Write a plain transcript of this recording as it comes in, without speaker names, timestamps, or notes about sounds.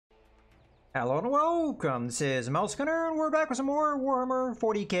Hello and welcome, this is Mousegunner, and we're back with some more Warhammer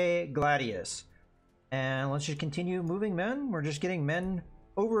 40k Gladius. And let's just continue moving men. We're just getting men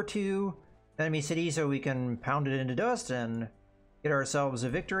over to enemy city so we can pound it into dust and get ourselves a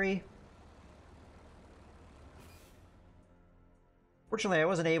victory. Fortunately, I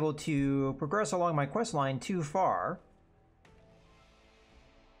wasn't able to progress along my quest line too far.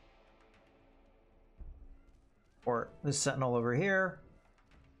 Or this sentinel over here.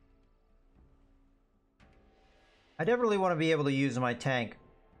 I definitely want to be able to use my tank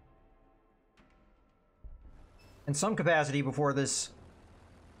in some capacity before this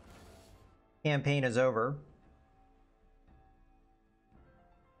campaign is over.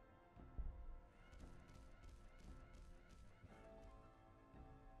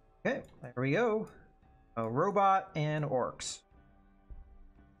 Okay, there we go. A robot and orcs.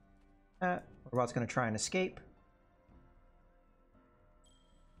 Robot's going to try and escape.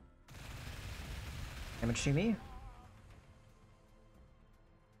 Damage to me.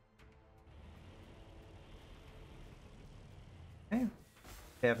 Okay.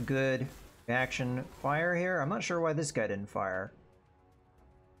 We have good reaction fire here. I'm not sure why this guy didn't fire.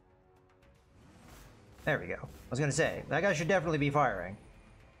 There we go. I was going to say, that guy should definitely be firing.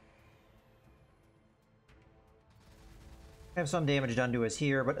 Have some damage done to us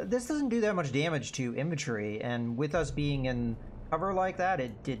here, but this doesn't do that much damage to infantry, and with us being in cover like that,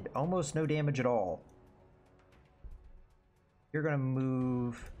 it did almost no damage at all. You're going to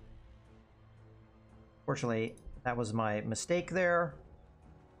move... Fortunately, that was my mistake there.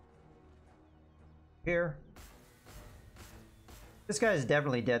 Here. This guy is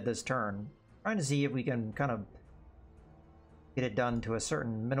definitely dead this turn. Trying to see if we can kind of get it done to a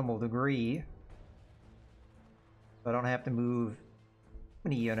certain minimal degree. So I don't have to move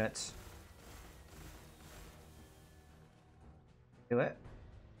many units. Do it.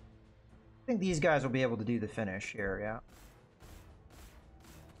 I think these guys will be able to do the finish here, yeah.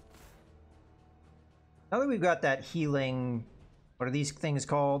 Now that we've got that healing, what are these things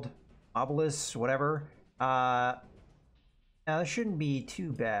called? Obelisks, whatever. Now this shouldn't be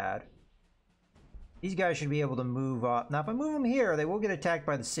too bad. These guys should be able to move up. Now if I move them here, they will get attacked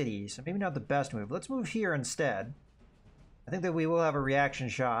by the city, so maybe not the best move. Let's move here instead. I think that we will have a reaction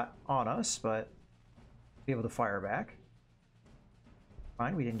shot on us, but be able to fire back.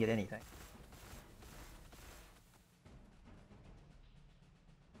 Fine, we didn't get anything.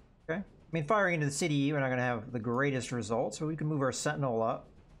 Okay. I mean, firing into the city, we're not going to have the greatest results, so we can move our sentinel up,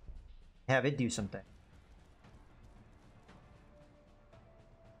 have it do something.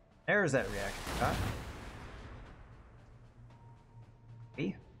 There's that reaction shot.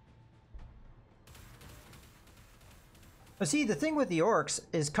 Okay. But see, the thing with the orcs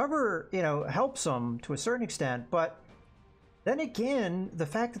is cover, you know, helps them to a certain extent, but then again, the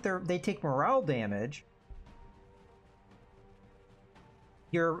fact that they take morale damage,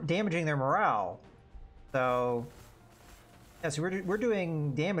 you're damaging their morale. So, yeah, so we're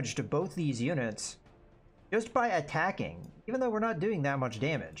doing damage to both these units just by attacking, even though we're not doing that much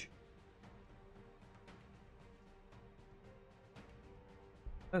damage.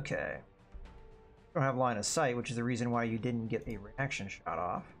 Okay. Don't have line of sight, which is the reason why you didn't get a reaction shot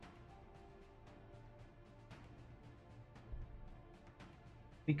off.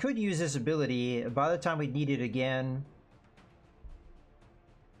 We could use this ability. By the time we need it again,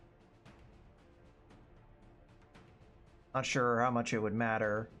 not sure how much it would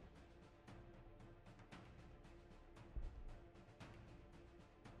matter.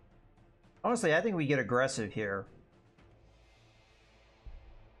 Honestly, I think we get aggressive here.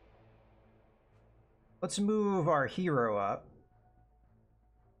 Let's move our hero up.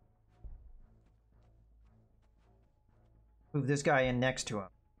 Move this guy in next to him.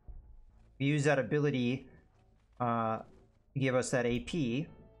 We use that ability to give us that AP.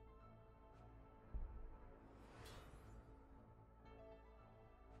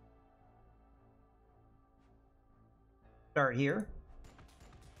 Start here.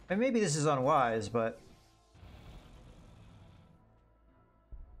 And maybe this is unwise, but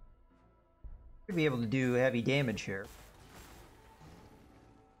should be able to do heavy damage here.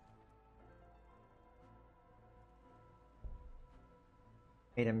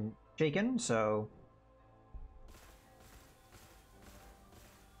 Made him shaken, so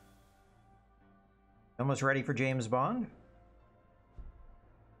almost ready for James Bond.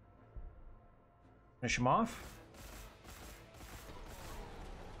 Finish him off.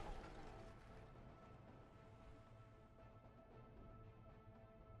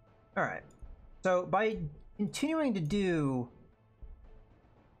 All right. So by continuing to do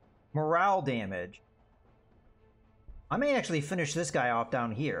morale damage, I may actually finish this guy off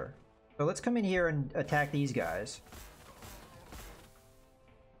down here. So let's come in here and attack these guys.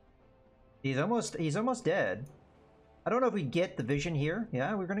 He's almost dead. I don't know if we get the vision here.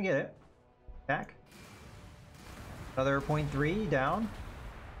 Yeah, we're gonna get it. Attack. Another 0.3 down.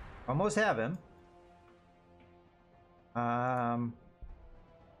 Almost have him.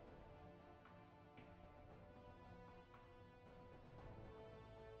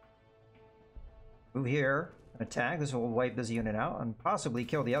 Move here. Attack. This will wipe this unit out and possibly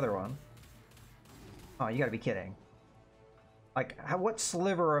kill the other one. Oh, you gotta be kidding. Like, what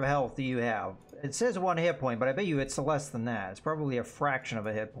sliver of health do you have? It says 1 hit point, but I bet you it's less than that. It's probably a fraction of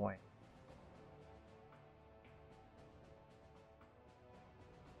a hit point.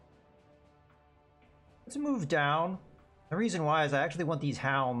 Let's move down. The reason why is I actually want these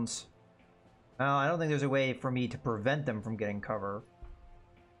hounds. Well, I don't think there's a way for me to prevent them from getting cover.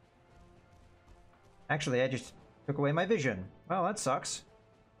 Actually, I just took away my vision. Well, that sucks.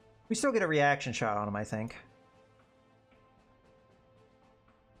 We still get a reaction shot on them, I think.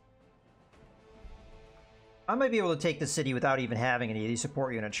 I might be able to take the city without even having any of these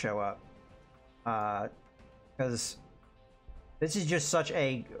support units show up. Because this is just such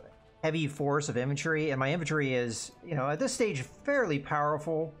a heavy force of infantry, and my infantry is, you know, at this stage, fairly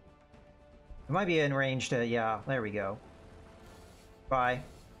powerful. It might be in range to, yeah, there we go. Bye.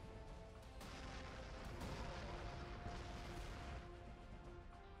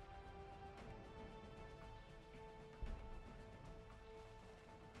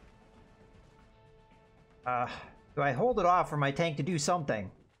 Do I hold it off for my tank to do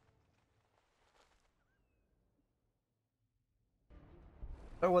something?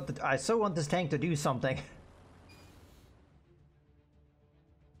 I so want this tank to do something. I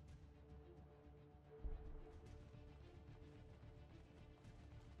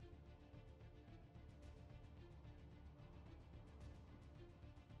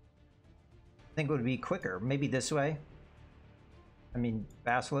think it would be quicker. Maybe this way. I mean,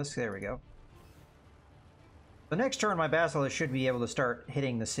 Basilisk. There we go. The next turn, my Basilisk should be able to start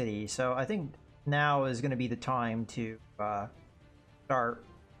hitting the city. So I think now is going to be the time to start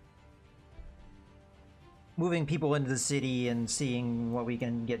moving people into the city and seeing what we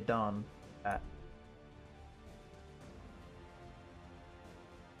can get done.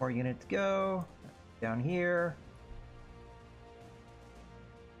 More units go. Down here.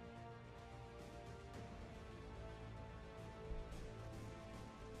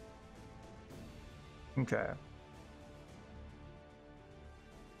 Okay.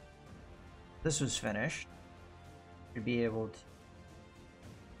 This was finished. Should be able to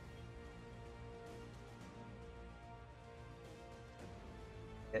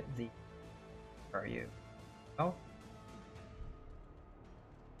get the. Where are you? Oh.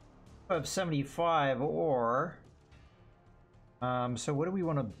 I have 75 or. So what do we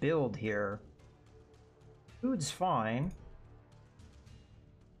want to build here? Food's fine.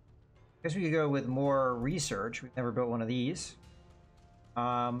 I guess we could go with more research. We've never built one of these.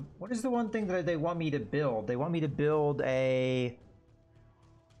 What is the one thing that they want me to build? They want me to build a...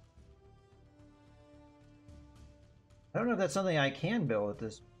 I don't know if that's something I can build at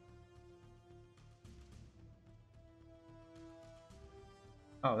this.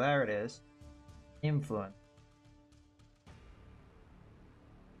 Oh, there it is. Influence.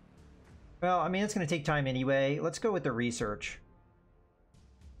 Well, I mean, it's going to take time anyway. Let's go with the research.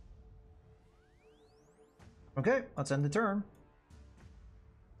 Okay, let's end the turn.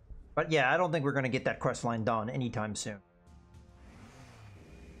 But yeah, I don't think we're going to get that quest line done anytime soon.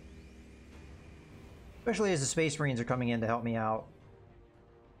 Especially as the Space Marines are coming in to help me out.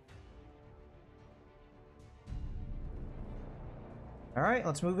 Alright,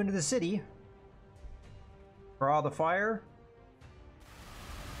 let's move into the city. Draw the fire.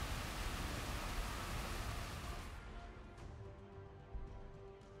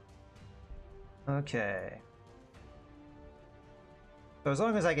 Okay. So as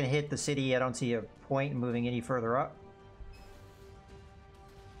long as I can hit the city, I don't see a point in moving any further up.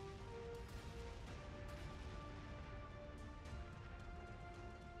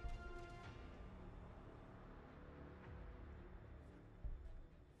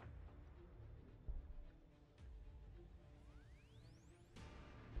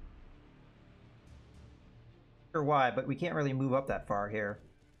 Sure why, but we can't really move up that far here.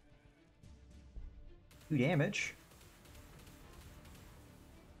 2 damage.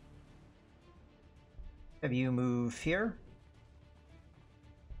 Have you move here?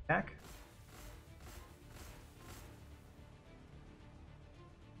 Back.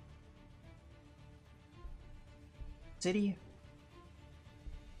 City.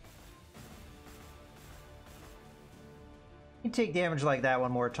 You take damage like that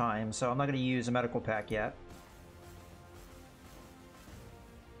one more time, so I'm not going to use a medical pack yet.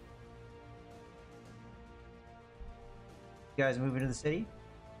 You guys move into the city?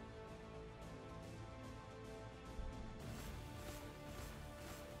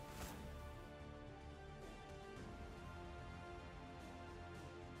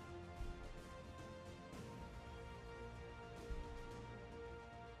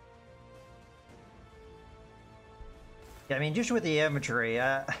 Yeah, I mean, just with the infantry,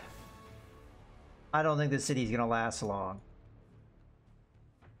 I don't think the city's going to last long.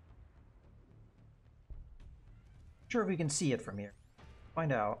 Not sure if we can see it from here.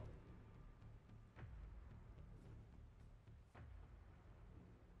 Find out.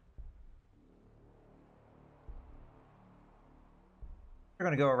 We're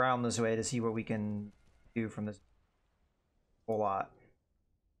going to go around this way to see what we can do from this whole lot.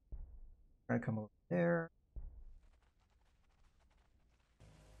 We're going to come over there.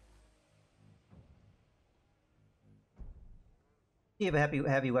 You have a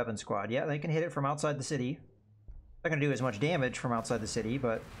heavy weapon squad. Yeah, they can hit it from outside the city. Not going to do as much damage from outside the city,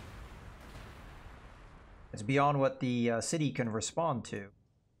 but it's beyond what the city can respond to.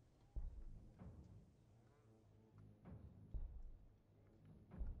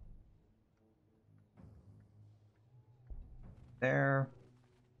 There.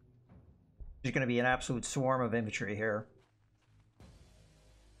 There's going to be an absolute swarm of infantry here.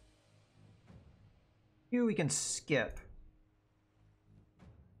 Here we can skip.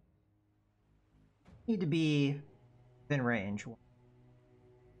 Need to be within range. 1,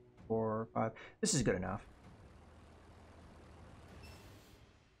 4, 5. This is good enough.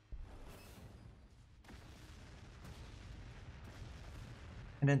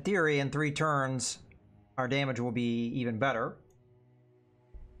 And in theory, in 3 turns, our damage will be even better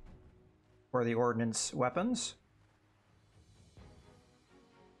for the ordnance weapons.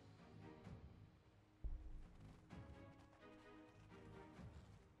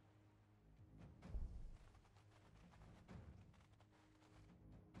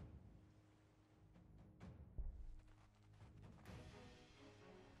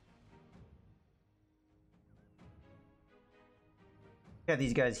 Yeah,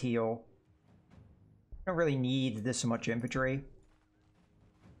 these guys heal. Don't really need this much infantry.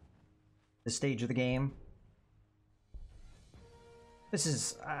 This stage of the game. This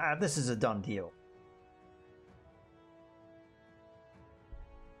is a done deal.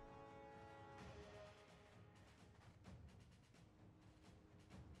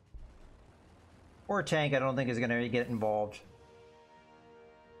 Or a tank, I don't think is going to get involved.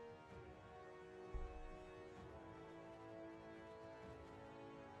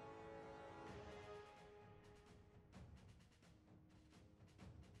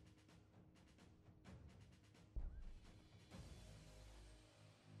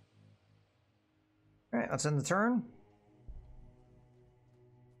 Alright, let's end the turn.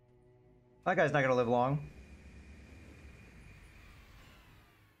 That guy's not going to live long.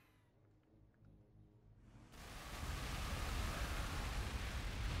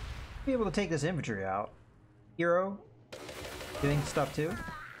 Be able to take this infantry out. Hero doing stuff too.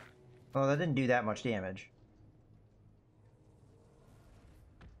 Oh, that didn't do that much damage.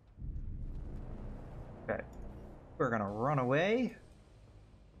 Okay. We're going to run away.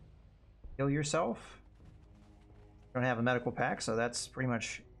 Kill yourself. Don't have a medical pack, so that's pretty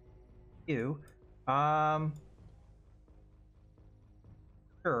much you. Sure,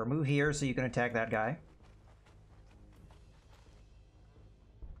 move here so you can attack that guy.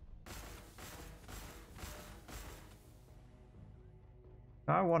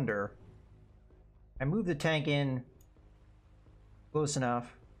 I wonder. I move the tank in close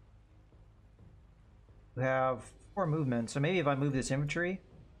enough to have 4 movement, so maybe if I move this infantry,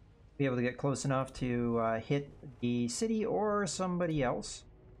 be able to get close enough to hit the city or somebody else.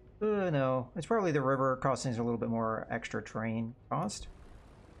 No, it's probably the river costing us a little bit more extra terrain cost.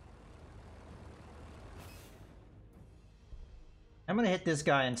 I'm gonna hit this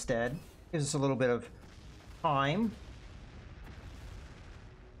guy instead. Gives us a little bit of time.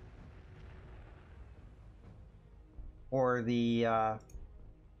 Or the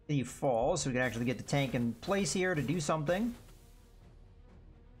city falls, so we can actually get the tank in place here to do something.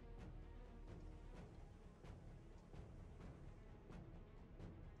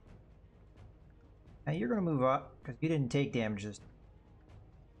 Now you're going to move up, because you didn't take damages.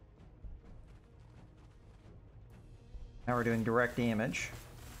 Now we're doing direct damage.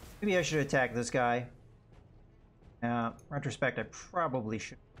 Maybe I should attack this guy. Retrospect, I probably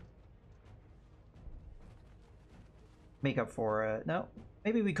should. Make up for it. No,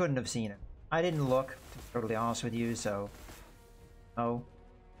 maybe we couldn't have seen it. I didn't look, to be totally honest with you, so Oh.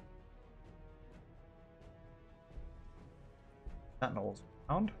 Sentinels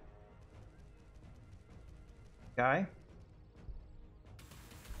around. Guy.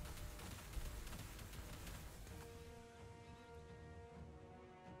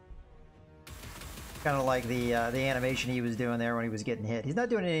 Kind of like the animation he was doing there when he was getting hit. He's not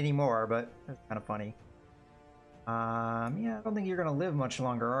doing it anymore, but that's kind of funny. Yeah, I don't think you're gonna live much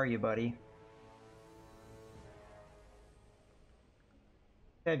longer, are you, buddy?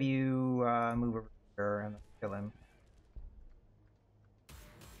 Have you move over here and kill him?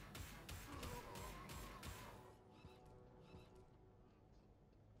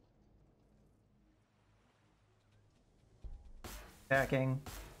 Attacking.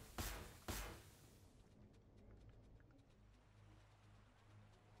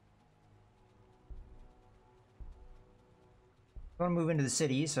 I want to move into the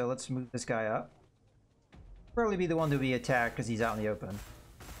city, so let's move this guy up. Probably be the one to be attacked because he's out in the open.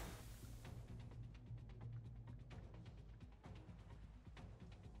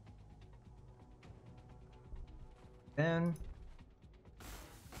 Then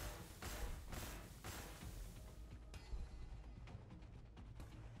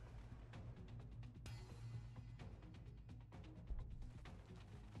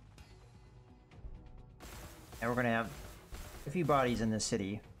and we're gonna have a few bodies in this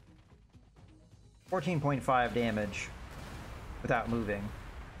city. 14.5 damage without moving.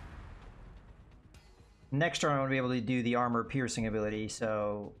 Next turn, I'm going to be able to do the armor piercing ability,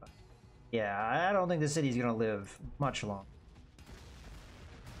 so yeah, I don't think the city's going to live much longer.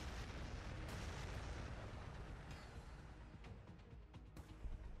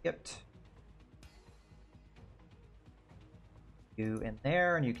 Yep. You in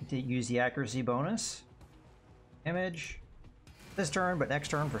there, and you can use the accuracy bonus. Damage. This turn, but next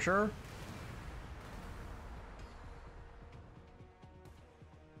turn for sure.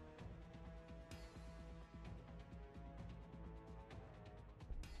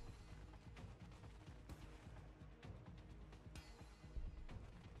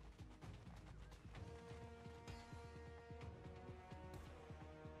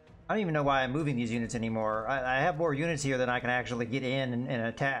 I don't even know why I'm moving these units anymore. I have more units here than I can actually get in and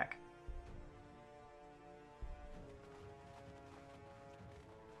attack.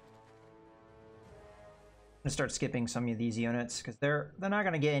 I'm gonna start skipping some of these units because they're not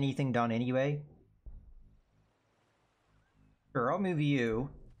gonna get anything done anyway. Sure, I'll move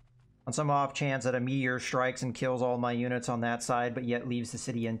you on some off chance that a meteor strikes and kills all my units on that side, but yet leaves the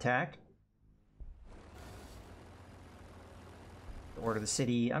city intact. Order the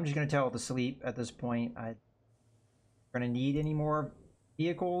city. I'm just gonna tell it to sleep at this point. I'm gonna need any more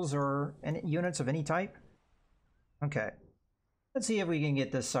vehicles or any units of any type. Okay, let's see if we can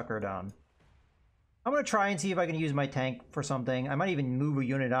get this sucker done. I'm going to try and see if I can use my tank for something. I might even move a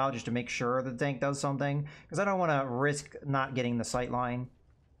unit out just to make sure the tank does something, because I don't want to risk not getting the sight line.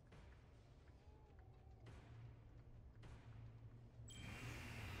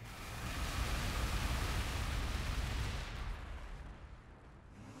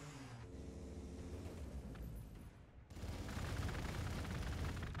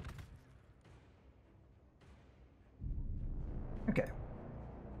 Okay.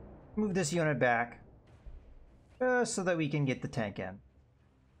 Move this unit back. So that we can get the tank in.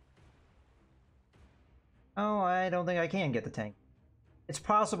 Oh, I don't think I can get the tank. It's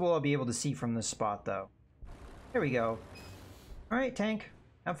possible I'll be able to see from this spot, though. There we go. Alright, tank.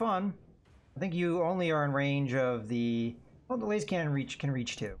 Have fun. I think you only are in range of the... Well, the laser cannon can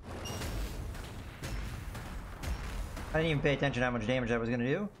reach too. I didn't even pay attention to how much damage that was going to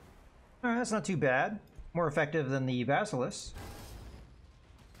do. Alright, that's not too bad. More effective than the Basilisk.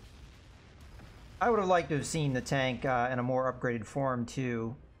 I would have liked to have seen the tank in a more upgraded form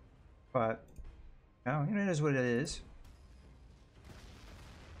too, but oh, it is what it is.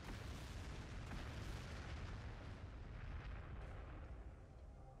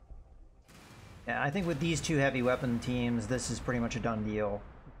 Yeah, I think with these two heavy weapon teams, this is pretty much a done deal.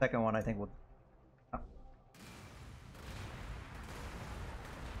 The second one, I think, will... Oh.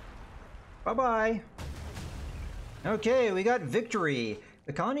 Bye-bye! Okay, we got victory!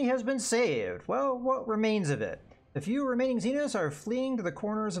 The colony has been saved. Well, what remains of it? The few remaining Xenos are fleeing to the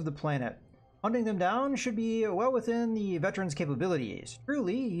corners of the planet. Hunting them down should be well within the veterans' capabilities.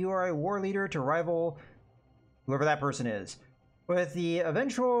 Truly, you are a war leader to rival whoever that person is. With the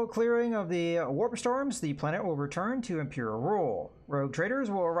eventual clearing of the warp storms, the planet will return to Imperial rule. Rogue traders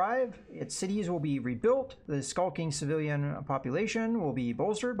will arrive, its cities will be rebuilt, the skulking civilian population will be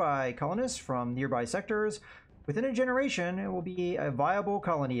bolstered by colonists from nearby sectors. Within a generation, it will be a viable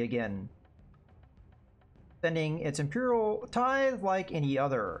colony again. spending its imperial tithe like any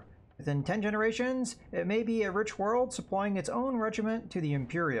other. Within 10 generations, it may be a rich world supplying its own regiment to the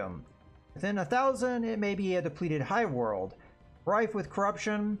Imperium. Within 1,000, it may be a depleted hive world, rife with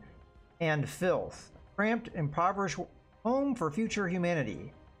corruption and filth, cramped, impoverished home for future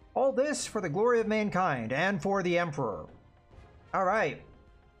humanity. All this for the glory of mankind and for the Emperor. All right.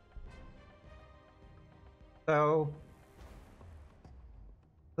 So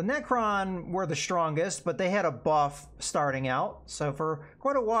the Necron were the strongest, but they had a buff starting out. So for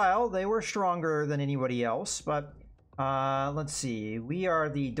quite a while, they were stronger than anybody else. But let's see. We are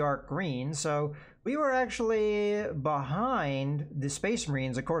the dark green, so we were actually behind the Space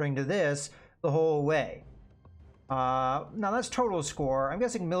Marines, according to this, the whole way. Now that's total score. I'm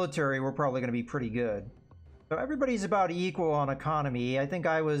guessing military we're probably going to be pretty good. So everybody's about equal on economy. I think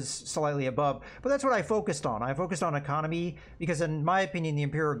I was slightly above, but that's what I focused on. I focused on economy because in my opinion, the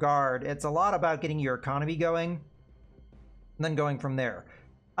Imperial Guard, it's a lot about getting your economy going and then going from there.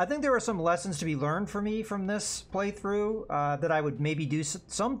 I think there are some lessons to be learned for me from this playthrough that I would maybe do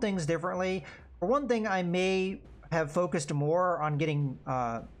some things differently. For one thing, I may have focused more on getting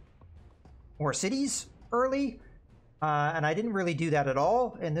more cities early. And I didn't really do that at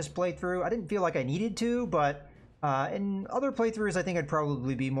all in this playthrough. I didn't feel like I needed to, but in other playthroughs, I think it'd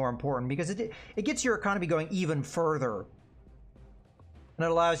probably be more important because it gets your economy going even further. And it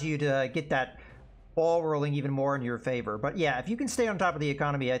allows you to get that ball rolling even more in your favor. But yeah, if you can stay on top of the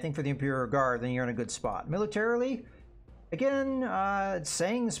economy, I think for the Imperial Guard, then you're in a good spot. Militarily, again, it's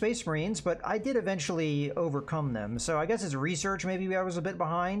saying the Space Marines, but I did eventually overcome them. So I guess as research, maybe I was a bit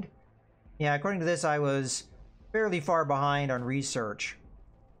behind. Yeah, according to this, I was fairly far behind on research.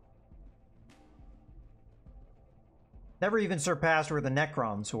 Never even surpassed where the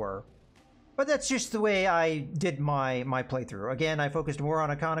Necrons were. But that's just the way I did my playthrough. Again, I focused more on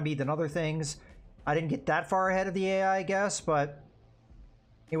economy than other things. I didn't get that far ahead of the AI, I guess, but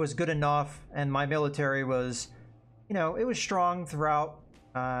it was good enough, and my military was, you know, it was strong throughout.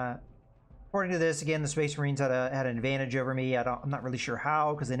 According to this, again, the Space Marines had an advantage over me. I'm not really sure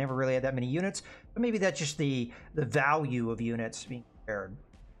how, because they never really had that many units. But maybe that's just the value of units being compared.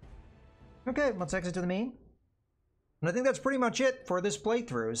 Okay, let's exit to the main. And I think that's pretty much it for this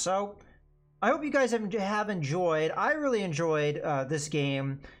playthrough. So I hope you guys have enjoyed. I really enjoyed this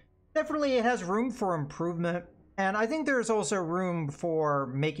game. Definitely, it has room for improvement. And I think there's also room for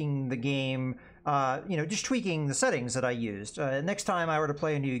making the game, you know, just tweaking the settings that I used. Next time I were to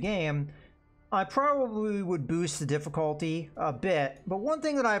play a new game, I probably would boost the difficulty a bit, but one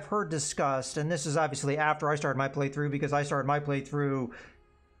thing that I've heard discussed, and this is obviously after I started my playthrough, because I started my playthrough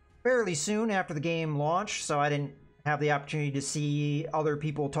fairly soon after the game launched, so I didn't have the opportunity to see other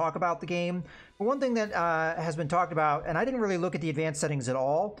people talk about the game. But one thing that has been talked about, and I didn't really look at the advanced settings at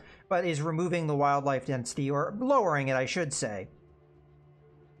all, but is removing the wildlife density, or lowering it, I should say.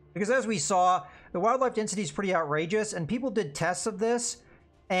 Because as we saw, the wildlife density is pretty outrageous, and people did tests of this,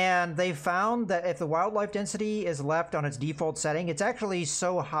 and they found that if the wildlife density is left on its default setting, it's actually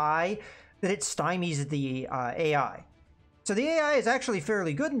so high that it stymies the AI. So the AI is actually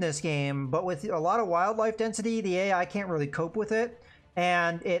fairly good in this game, but with a lot of wildlife density, the AI can't really cope with it,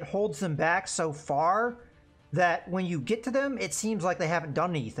 and it holds them back so far that when you get to them, it seems like they haven't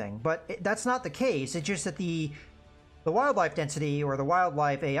done anything. But that's not the case. It's just that the wildlife density, or the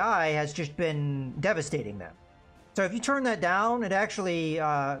wildlife AI, has just been devastating them. So if you turn that down, it actually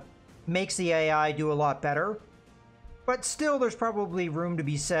makes the AI do a lot better. But still, there's probably room to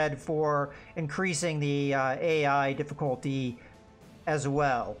be said for increasing the AI difficulty as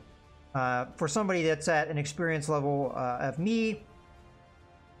well. For somebody that's at an experience level of me,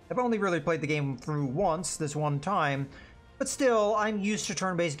 I've only really played the game through once, this one time, but still, I'm used to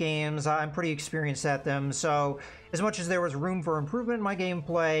turn-based games. I'm pretty experienced at them, so as much as there was room for improvement in my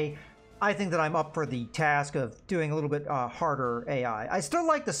gameplay, I think that I'm up for the task of doing a little bit harder AI. I still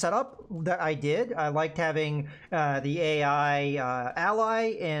like the setup that I did. I liked having the AI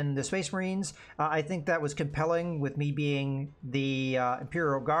ally in the Space Marines. I think that was compelling with me being the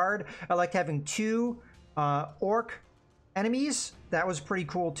Imperial Guard. I liked having two orc enemies. That was pretty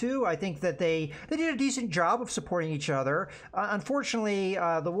cool too. I think that they did a decent job of supporting each other. Unfortunately,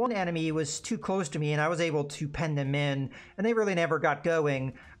 the one enemy was too close to me and I was able to pen them in, and they really never got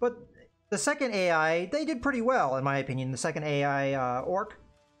going. But the second AI, they did pretty well, in my opinion, the second AI orc.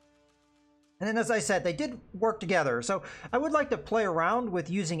 And then, as I said, they did work together. So I would like to play around with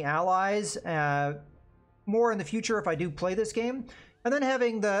using allies more in the future if I do play this game. And then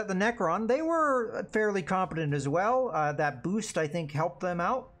having the Necron, they were fairly competent as well. That boost, I think, helped them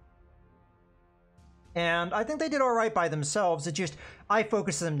out. And I think they did all right by themselves. It's just I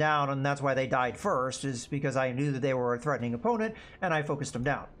focused them down, and that's why they died first, is because I knew that they were a threatening opponent, and I focused them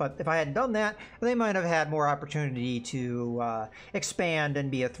down. But if I hadn't done that, they might have had more opportunity to expand and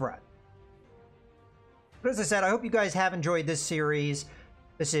be a threat. But as I said, I hope you guys have enjoyed this series.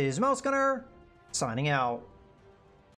 This is Mouse Gunner, signing out.